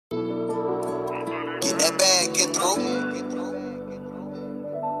Get that bag, get through.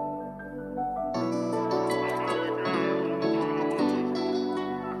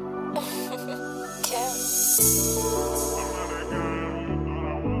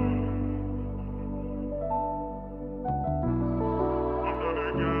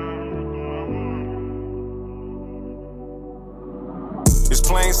 It's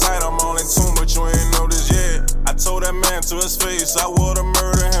plain sight, I'm all in tune, but you ain't noticed yet. I told that man to his face I would've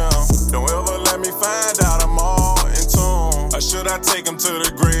murdered him. Don't ever let me find out I'm all in tune. Or should I take him to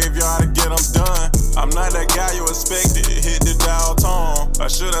the graveyard to get him done? I'm not that guy you expected, hit the dial tone.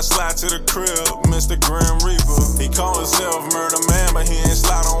 Or should I slide to the crib, Mr. Grim Reaper? He call himself Murder Man, but he ain't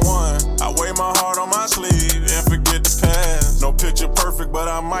slide on one. I wear my heart on my sleeve and forget the past. No picture perfect,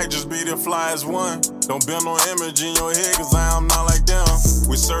 but I might just be the flyest one. Don't build no image in your head, cause I am not like them.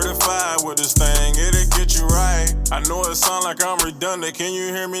 We certified with this thing, it'll get you right. I know it sound like I'm redundant, can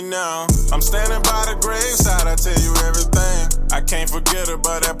you hear me now? I'm standing by the graveside, I tell you everything. I can't forget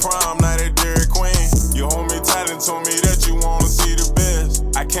about that prom night at Dairy Queen. You hold me tight and told me that you wanna see the best.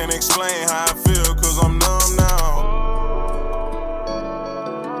 I can't explain how I feel, cause I'm numb now.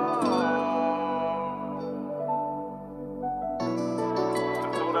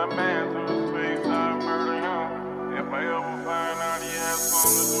 I told that man to his face I'd murder him. If I ever find out he has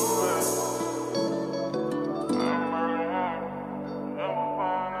something to do with it, I'll murder him. Ever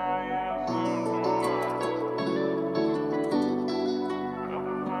find out he has something to do with it,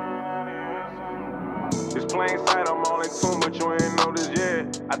 ever find out he has something to do with it. It's plain sight, I'm all in tune, but you ain't noticed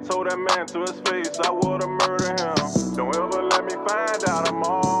yet. I told that man to his face I would've murdered him. Don't ever let me find out I'm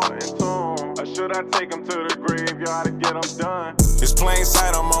all in tune. Or should I take him to the graveyard to get him done? It's plain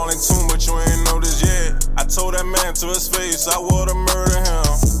sight, I'm all in tune, but you ain't noticed yet. I told that man to his face I would've murdered him.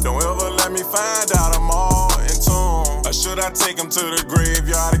 Don't ever let me find out I'm all in tune. Or should I take him to the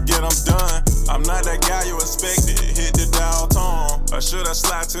graveyard to get him done? I'm not that guy you expected, hit the dial tone. Or should I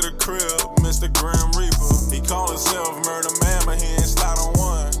slide to the crib, Mr. Grim Reaper? He call himself Murder Man, but he ain't slide on one.